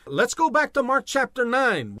Let's go back to Mark chapter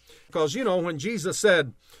 9. Because, when Jesus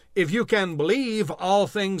said, if you can believe, all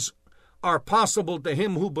things are possible to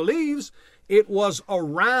him who believes, it was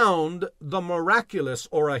around the miraculous,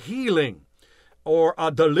 or a healing or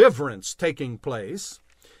a deliverance taking place.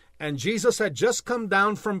 And Jesus had just come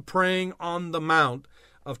down from praying on the Mount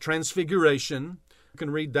of Transfiguration. You can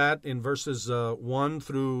read that in verses 1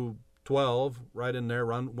 through 12, right in there,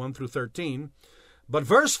 1 through 13. But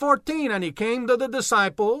verse 14, and he came to the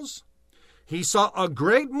disciples. He saw a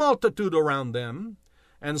great multitude around them,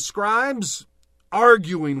 and scribes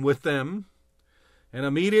arguing with them. And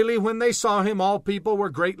immediately when they saw him, all people were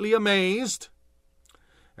greatly amazed,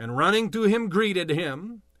 and running to him greeted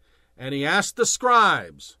him. And he asked the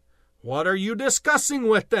scribes, what are you discussing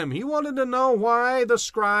with them? He wanted to know why the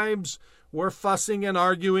scribes were fussing and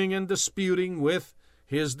arguing and disputing with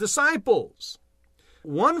his disciples.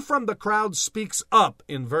 One from the crowd speaks up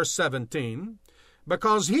in verse 17,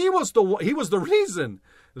 because he was the reason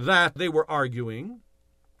that they were arguing.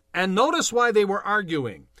 And notice why they were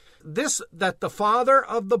arguing. That the father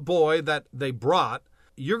of the boy that they brought,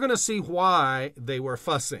 you're going to see why they were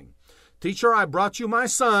fussing. Teacher, I brought you my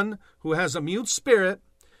son who has a mute spirit,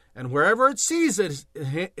 and wherever it seizes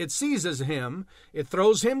him, it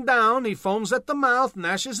throws him down. He foams at the mouth,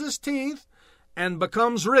 gnashes his teeth, and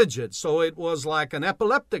becomes rigid. So it was like an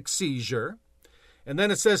epileptic seizure. And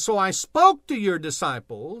then it says, so I spoke to your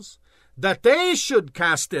disciples that they should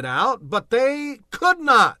cast it out, but they could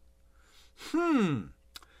not.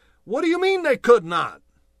 What do you mean they could not?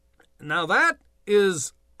 Now that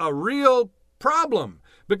is a real problem,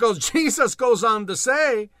 because Jesus goes on to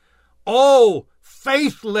say, oh,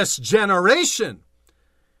 faithless generation.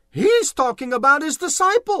 He's talking about his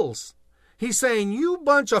disciples. He's saying, you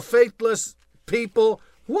bunch of faithless people,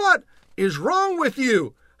 what is wrong with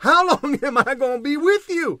you? How long am I going to be with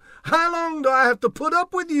you? How long do I have to put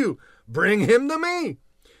up with you? Bring him to me.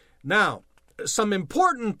 Now, some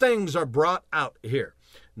important things are brought out here.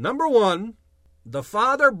 Number one, the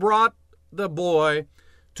father brought the boy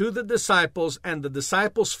to the disciples, and the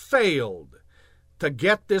disciples failed to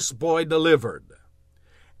get this boy delivered.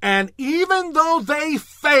 And even though they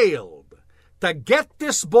failed to get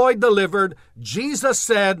this boy delivered, Jesus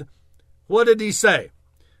said, what did he say?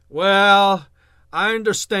 Well, I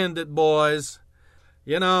understand it, boys.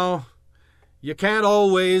 You can't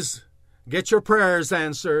always get your prayers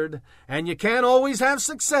answered, and you can't always have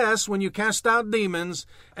success when you cast out demons.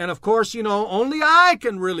 And of course, only I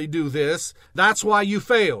can really do this. That's why you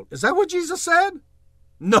failed. Is that what Jesus said?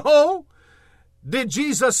 No. Did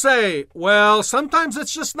Jesus say, well, sometimes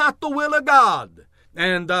it's just not the will of God,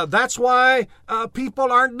 and that's why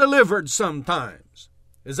people aren't delivered sometimes?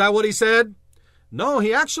 Is that what he said? No,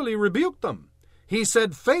 he actually rebuked them. He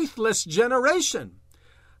said, faithless generation,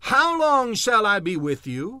 how long shall I be with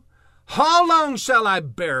you? How long shall I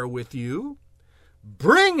bear with you?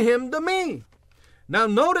 Bring him to me. Now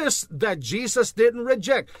notice that Jesus didn't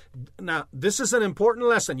reject. Now this is an important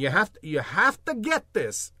lesson. You have to get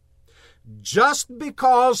this. Just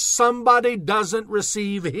because somebody doesn't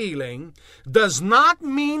receive healing does not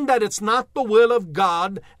mean that it's not the will of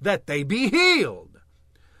God that they be healed.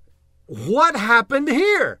 What happened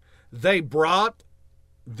here?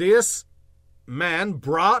 This man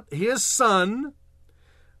brought his son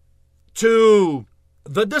to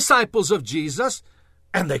the disciples of Jesus,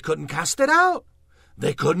 and they couldn't cast it out.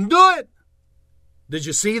 They couldn't do it. Did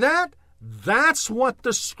you see that? That's what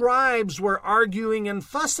the scribes were arguing and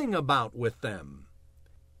fussing about with them.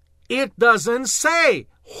 It doesn't say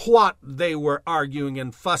what they were arguing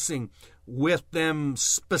and fussing with them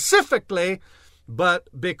specifically, but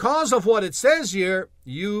because of what it says here,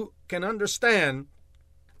 you can understand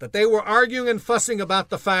that they were arguing and fussing about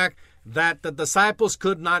the fact that the disciples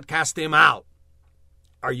could not cast him out.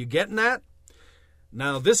 Are you getting that?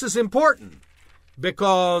 Now, this is important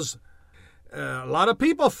because a lot of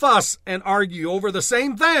people fuss and argue over the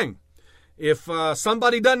same thing. If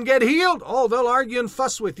somebody doesn't get healed, they'll argue and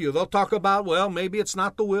fuss with you. They'll talk about, well, maybe it's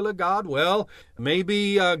not the will of God. Well,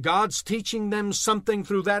 maybe God's teaching them something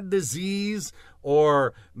through that disease,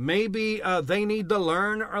 or maybe they need to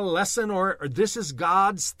learn a lesson, or this is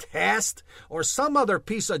God's test, or some other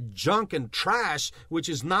piece of junk and trash which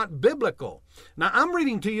is not biblical. Now, I'm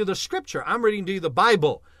reading to you the scripture. I'm reading to you the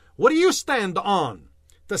Bible. What do you stand on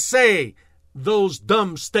to say those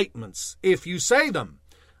dumb statements if you say them?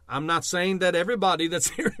 I'm not saying that everybody that's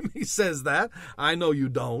hearing me says that. I know you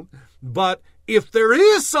don't. But if there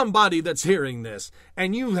is somebody that's hearing this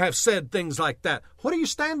and you have said things like that, what are you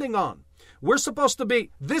standing on? We're supposed to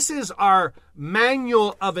be, this is our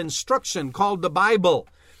manual of instruction called the Bible.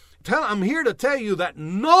 I'm here to tell you that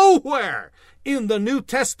nowhere in the New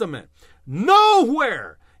Testament,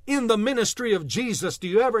 nowhere in the ministry of Jesus do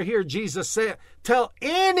you ever hear Jesus tell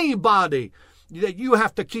anybody that you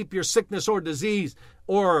have to keep your sickness or disease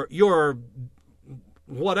or your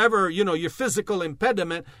whatever, your physical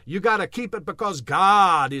impediment, you got to keep it because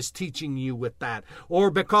God is teaching you with that,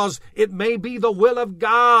 or because it may be the will of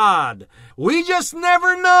God. We just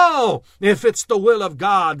never know if it's the will of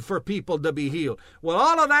God for people to be healed. Well,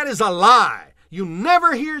 all of that is a lie. You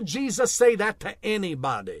never hear Jesus say that to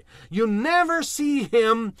anybody. You never see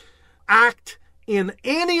him act in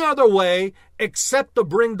any other way except to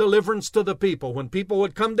bring deliverance to the people. When people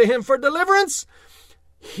would come to him for deliverance,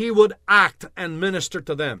 he would act and minister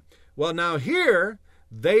to them. Well, now here,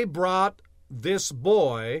 they brought this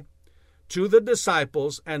boy to the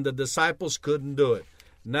disciples, and the disciples couldn't do it.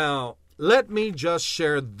 Now, let me just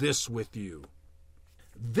share this with you.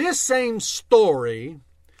 This same story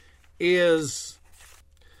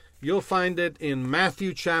you'll find it in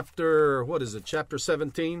Matthew chapter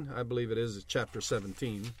 17? I believe it is chapter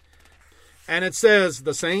 17. And it says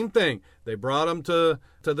the same thing. They brought him to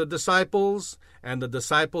the disciples, and the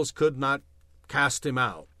disciples could not cast him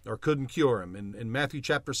out or couldn't cure him. In Matthew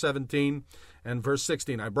chapter 17 and verse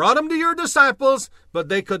 16, I brought him to your disciples, but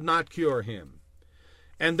they could not cure him.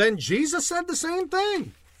 And then Jesus said the same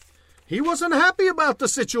thing. He wasn't happy about the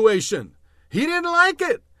situation. He didn't like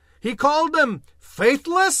it. He called them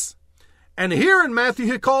faithless, and here in Matthew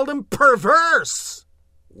he called them perverse.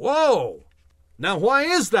 Whoa! Now, why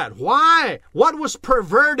is that? Why? What was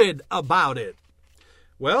perverted about it?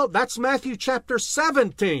 Well, that's Matthew chapter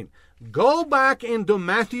 17. Go back into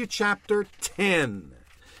Matthew chapter 10.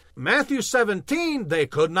 Matthew 17, they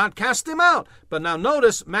could not cast him out. But now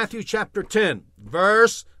notice Matthew chapter 10,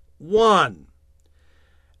 verse 1.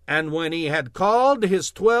 And when he had called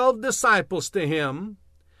his 12 disciples to him,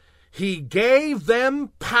 he gave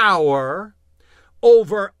them power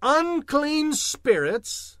over unclean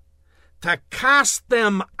spirits to cast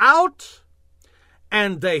them out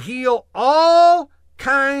and to heal all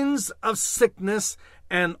kinds of sickness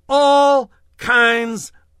and all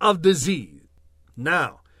kinds of disease.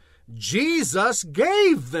 Now, Jesus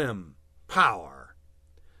gave them power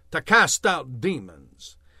to cast out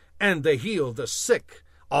demons and to heal the sick,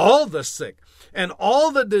 and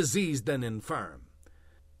all the diseased and infirm.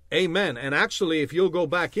 Amen. And actually, if you'll go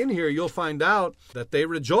back in here, you'll find out that they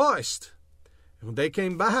rejoiced. They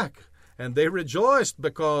came back and they rejoiced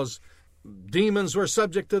because demons were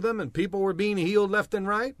subject to them and people were being healed left and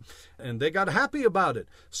right, and they got happy about it.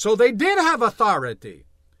 So they did have authority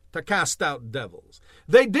to cast out devils.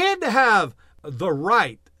 They did have the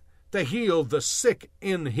right to heal the sick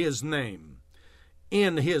in his name,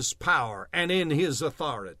 in his power, and in his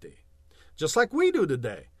authority. Just like we do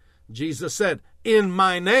today. Jesus said, in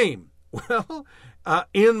my name. Well,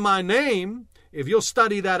 in my name, if you'll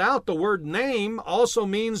study that out, the word name also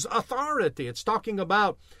means authority. It's talking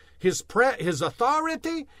about his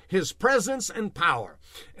authority, his presence, and power.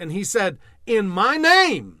 And he said, in my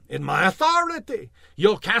name, in my authority,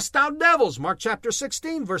 you'll cast out devils. Mark chapter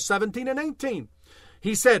 16, verse 17 and 18.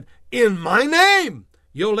 He said, in my name,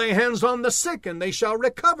 you'll lay hands on the sick and they shall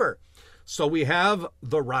recover. So we have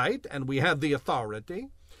the right and we have the authority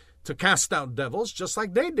to cast out devils just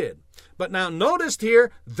like they did. But now notice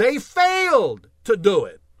here, they failed to do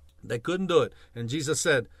it. They couldn't do it. And Jesus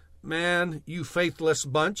said, man, you faithless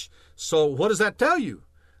bunch. So what does that tell you?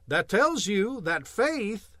 That tells you that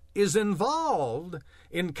faith is involved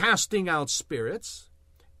in casting out spirits,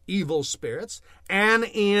 evil spirits, and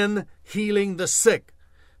in healing the sick.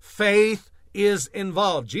 Faith is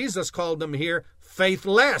involved. Jesus called them here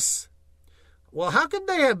faithless. Well, how could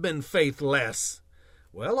they have been faithless?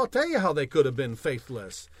 Well, I'll tell you how they could have been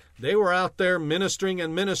faithless. They were out there ministering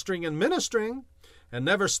and ministering and ministering and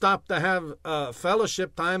never stopped to have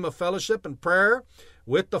time of fellowship and prayer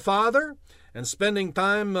with the Father and spending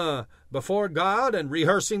time before God and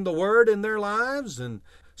rehearsing the Word in their lives and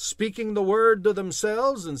speaking the Word to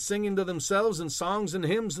themselves and singing to themselves in songs and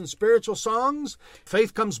hymns and spiritual songs.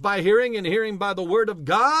 Faith comes by hearing and hearing by the Word of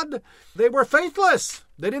God. They were faithless.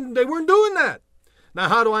 They weren't doing that. Now,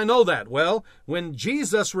 how do I know that? Well, when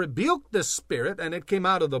Jesus rebuked this spirit and it came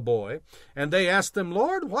out of the boy, and they asked him,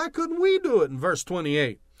 Lord, why couldn't we do it? In verse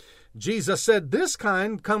 28, Jesus said, this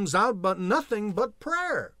kind comes out but nothing but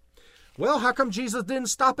prayer. Well, how come Jesus didn't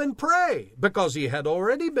stop and pray? Because he had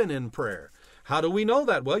already been in prayer. How do we know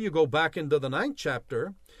that? Well, you go back into the 9th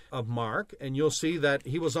chapter of Mark, and you'll see that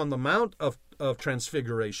he was on the Mount of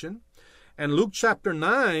Transfiguration. And Luke chapter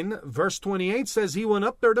 9, verse 28 says he went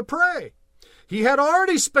up there to pray. He had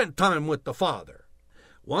already spent time with the Father.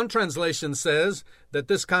 One translation says that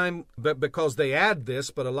this kind, because they add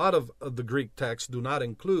this, but a lot of the Greek texts do not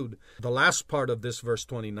include the last part of this verse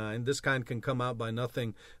 29. This kind can come out by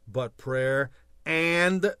nothing but prayer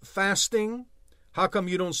and fasting. How come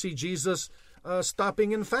you don't see Jesus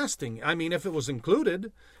stopping and fasting? I mean, if it was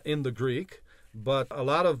included in the Greek, but a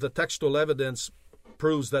lot of the textual evidence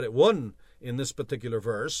proves that it wasn't in this particular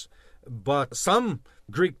verse. But some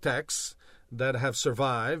Greek texts that have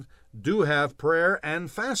survived do have prayer and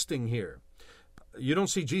fasting here. You don't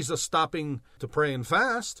see Jesus stopping to pray and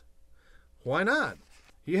fast. Why not?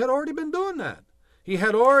 He had already been doing that. He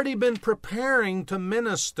had already been preparing to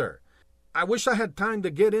minister. I wish I had time to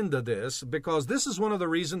get into this, because this is one of the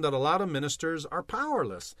reasons that a lot of ministers are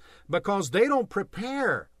powerless, because they don't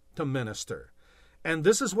prepare to minister. And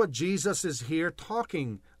this is what Jesus is here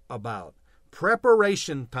talking about.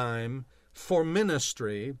 Preparation time for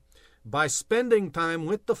ministry by spending time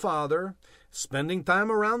with the Father, spending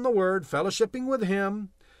time around the Word, fellowshipping with Him,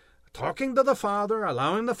 talking to the Father,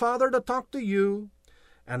 allowing the Father to talk to you,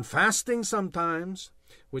 and fasting sometimes,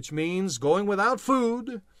 which means going without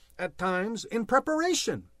food at times in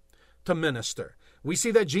preparation to minister. We see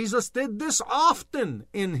that Jesus did this often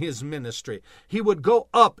in His ministry. He would go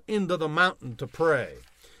up into the mountain to pray.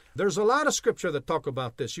 There's a lot of scripture that talk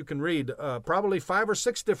about this. You can read probably 5 or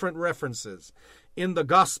 6 different references in the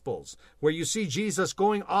Gospels where you see Jesus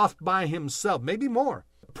going off by Himself, maybe more.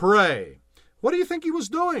 Pray. What do you think He was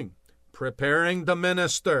doing? Preparing to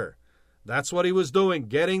minister. That's what He was doing,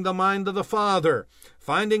 getting the mind of the Father,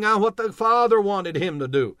 finding out what the Father wanted Him to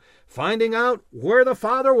do, finding out where the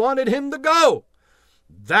Father wanted Him to go.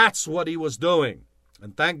 That's what He was doing.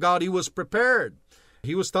 And thank God He was prepared.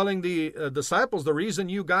 He was telling the disciples, the reason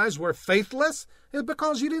you guys were faithless is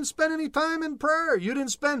because you didn't spend any time in prayer. You didn't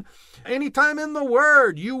spend any time in the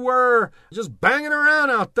Word. You were just banging around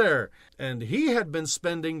out there. And He had been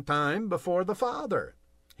spending time before the Father.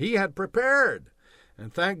 He had prepared.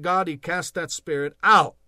 And thank God He cast that spirit out